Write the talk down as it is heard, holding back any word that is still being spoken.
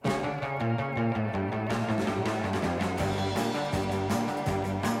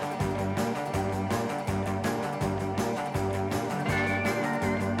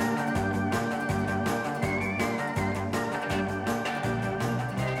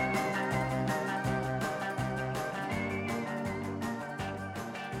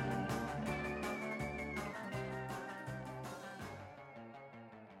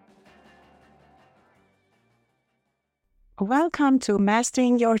Welcome to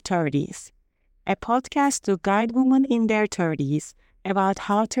Mastering Your 30s, a podcast to guide women in their 30s about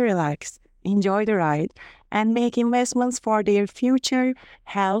how to relax, enjoy the ride, and make investments for their future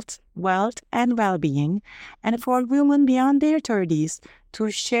health, wealth, and well-being, and for women beyond their 30s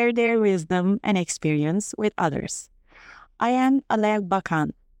to share their wisdom and experience with others. I am Alev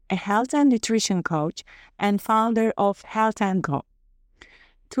Bakan, a health and nutrition coach and founder of Health & Go.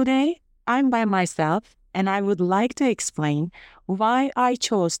 Today, I'm by myself, and I would like to explain why I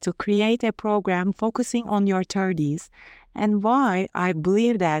chose to create a program focusing on your 30s and why I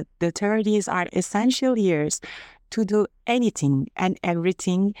believe that the 30s are essential years to do anything and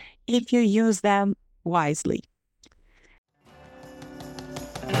everything if you use them wisely.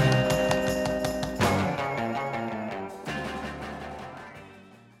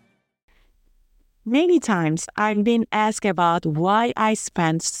 Many times I've been asked about why I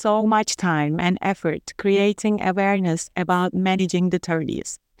spend so much time and effort creating awareness about managing the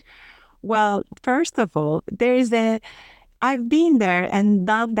 30s. Well, first of all, I've been there and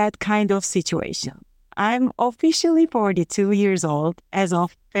done that kind of situation. I'm officially 42 years old as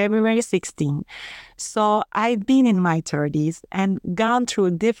of February 16. So I've been in my 30s and gone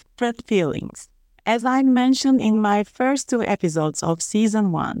through different feelings. As I mentioned in my first two episodes of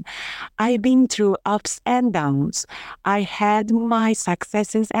season 1, I've been through ups and downs. I had my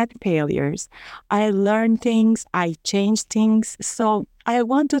successes and failures. I learned things, I changed things. So I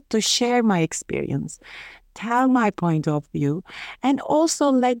wanted to share my experience, tell my point of view, and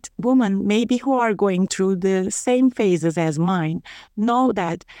also let women maybe who are going through the same phases as mine know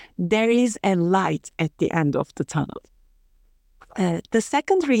that there is a light at the end of the tunnel. The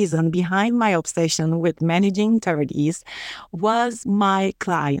second reason behind my obsession with managing 30s was my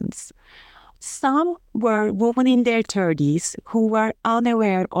clients. Some were women in their 30s who were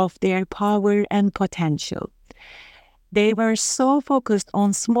unaware of their power and potential. They were so focused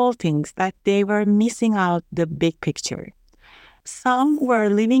on small things that they were missing out the big picture. Some were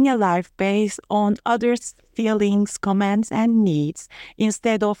living a life based on others' feelings, comments, and needs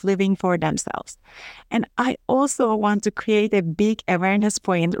instead of living for themselves. And I also want to create a big awareness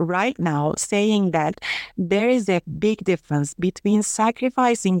point right now saying that there is a big difference between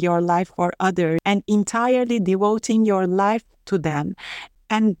sacrificing your life for others and entirely devoting your life to them,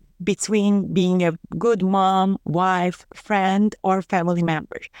 and between being a good mom, wife, friend, or family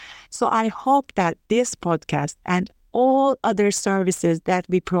member. So I hope that this podcast and all other services that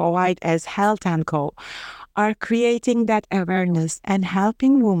we provide as Health & Co. are creating that awareness and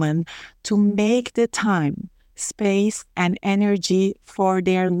helping women to make the time, space, and energy for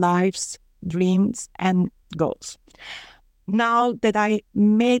their lives, dreams, and goals. Now that I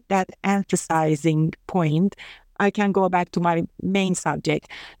made that emphasizing point, I can go back to my main subject.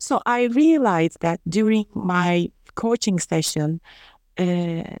 So I realized that during my coaching session,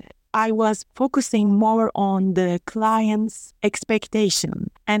 I was focusing more on the client's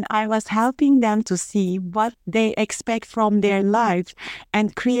expectation, and I was helping them to see what they expect from their life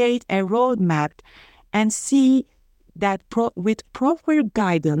and create a roadmap and see that with proper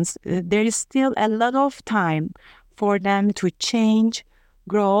guidance, there is still a lot of time for them to change,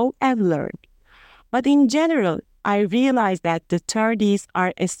 grow, and learn. But in general, I realize that the 30s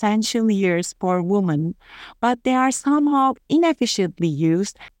are essential years for women, but they are somehow inefficiently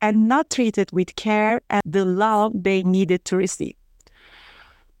used and not treated with care and the love they needed to receive.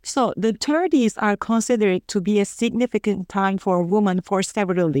 So the 30s are considered to be a significant time for women for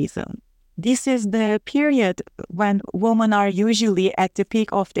several reasons. This is the period when women are usually at the peak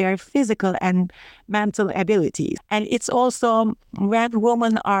of their physical and mental abilities. And it's also when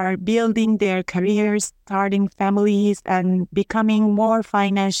women are building their careers, starting families, and becoming more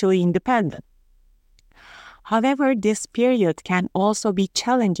financially independent. However, this period can also be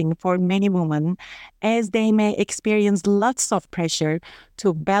challenging for many women as they may experience lots of pressure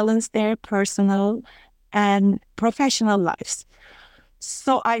to balance their personal and professional lives.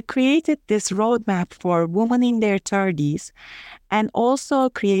 So I created this roadmap for women in their 30s and also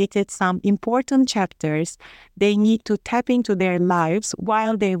created some important chapters they need to tap into their lives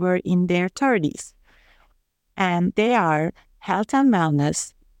while they were in their 30s. And they are health and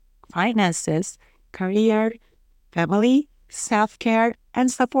wellness, finances, career, family, self-care,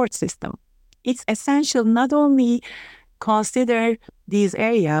 and support system. It's essential not only consider these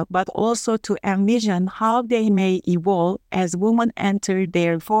areas, but also to envision how they may evolve as women enter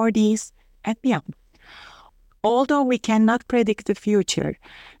their 40s and beyond. Although we cannot predict the future,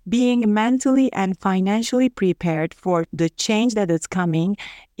 being mentally and financially prepared for the change that is coming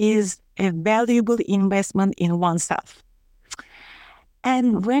is a valuable investment in oneself.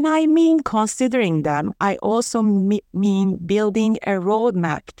 And when I mean considering them, I also mean building a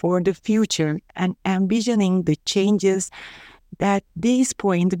roadmap for the future and envisioning the changes that this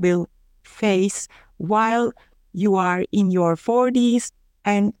point will face while you are in your 40s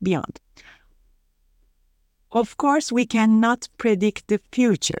and beyond. Of course, we cannot predict the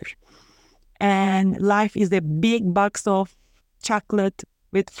future, and life is a big box of chocolate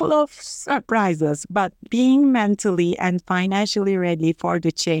with full of surprises, but being mentally and financially ready for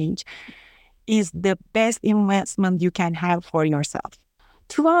the change is the best investment you can have for yourself.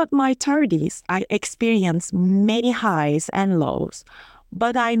 Throughout my 30s, I experienced many highs and lows,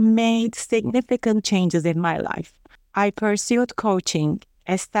 but I made significant changes in my life. I pursued coaching,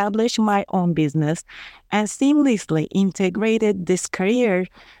 established my own business, and seamlessly integrated this career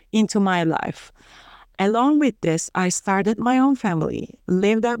into my life. Along with this, I started my own family,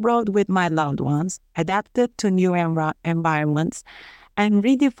 lived abroad with my loved ones, adapted to new environments, and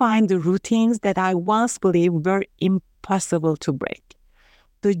redefined the routines that I once believed were impossible to break.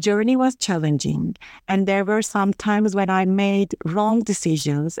 The journey was challenging, and there were some times when I made wrong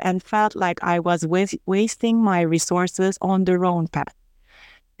decisions and felt like I was wasting my resources on the wrong path.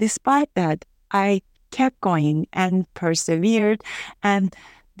 Despite that, I kept going and persevered, and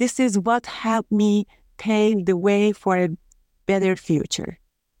this is what helped me pave the way for a better future.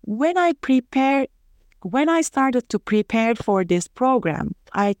 When I started to prepare for this program,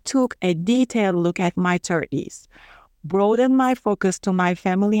 I took a detailed look at my 30s, broadened my focus to my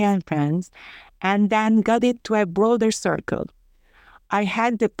family and friends, and then got it to a broader circle. I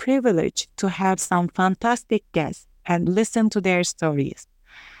had the privilege to have some fantastic guests and listen to their stories.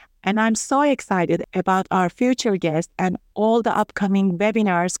 And I'm so excited about our future guests and all the upcoming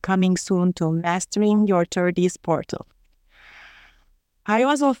webinars coming soon to Mastering Your 30s portal. I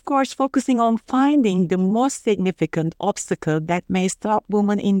was, of course, focusing on finding the most significant obstacle that may stop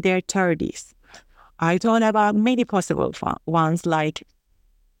women in their 30s. I thought about many possible ones like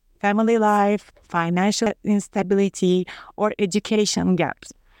family life, financial instability, or education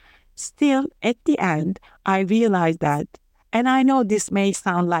gaps. Still, at the end, I realized that, and I know this may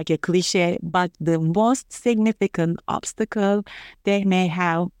sound like a cliche, but the most significant obstacle they may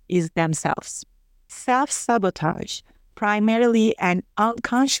have is themselves. Self-sabotage, primarily an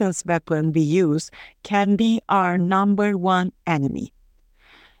unconscious weapon we use, can be our number one enemy.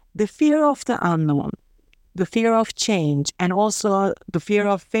 The fear of the unknown, the fear of change, and also the fear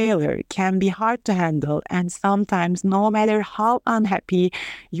of failure can be hard to handle, and sometimes, no matter how unhappy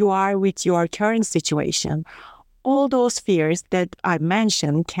you are with your current situation, all those fears that I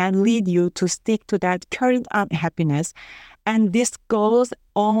mentioned can lead you to stick to that current unhappiness, and this goes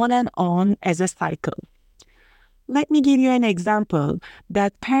on and on as a cycle. Let me give you an example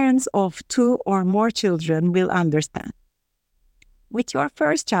that parents of 2 or more children will understand. With your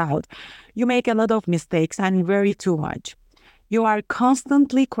first child, you make a lot of mistakes and worry too much. You are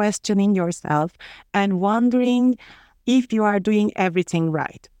constantly questioning yourself and wondering if you are doing everything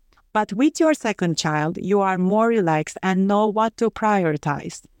right. But with your second child, you are more relaxed and know what to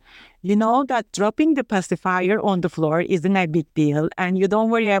prioritize. You know that dropping the pacifier on the floor isn't a big deal, and you don't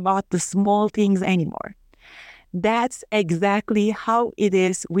worry about the small things anymore. That's exactly how it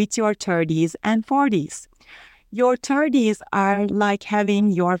is with your 30s and 40s. Your 30s are like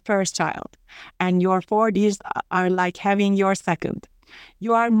having your first child, and your 40s are like having your second.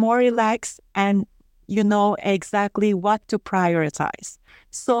 You are more relaxed and you know exactly what to prioritize.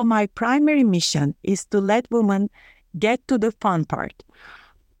 So my primary mission is to let women get to the fun part.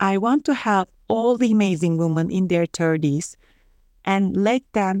 I want to help all the amazing women in their 30s and let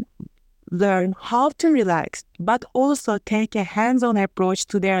them learn how to relax, but also take a hands-on approach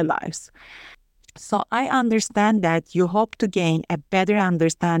to their lives. So I understand that you hope to gain a better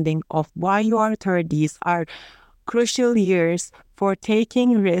understanding of why your 30s are crucial years for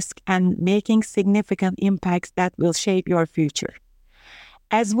taking risks and making significant impacts that will shape your future.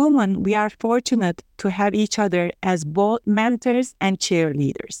 As women, we are fortunate to have each other as both mentors and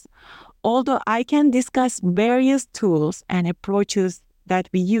cheerleaders. Although I can discuss various tools and approaches that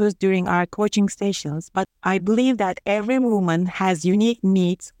we use during our coaching sessions, but I believe that every woman has unique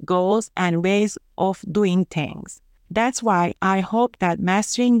needs, goals, and ways of doing things. That's why I hope that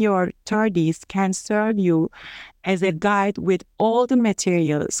Mastering Your 30s can serve you as a guide with all the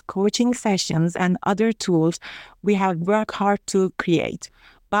materials, coaching sessions, and other tools we have worked hard to create.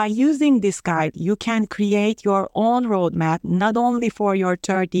 By using this guide, you can create your own roadmap not only for your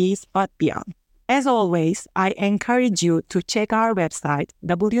 30s, but beyond. As always, I encourage you to check our website,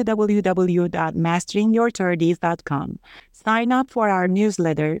 www.masteringyour30s.com. Sign up for our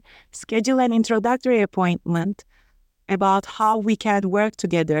newsletter, schedule an introductory appointment, about how we can work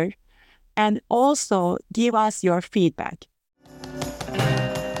together, and also give us your feedback.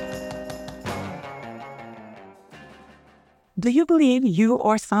 Do you believe you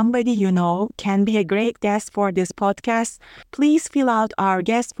or somebody you know can be a great guest for this podcast? Please fill out our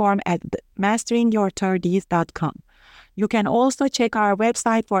guest form at masteringyour30s.com. You can also check our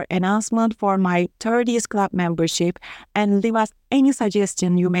website for announcement for my 30s Club membership and leave us any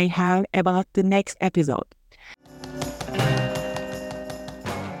suggestion you may have about the next episode.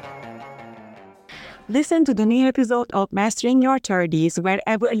 Listen to the new episode of Mastering Your 30s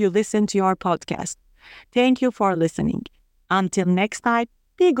wherever you listen to your podcast. Thank you for listening. Until next time,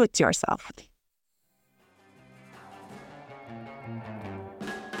 be good to yourself.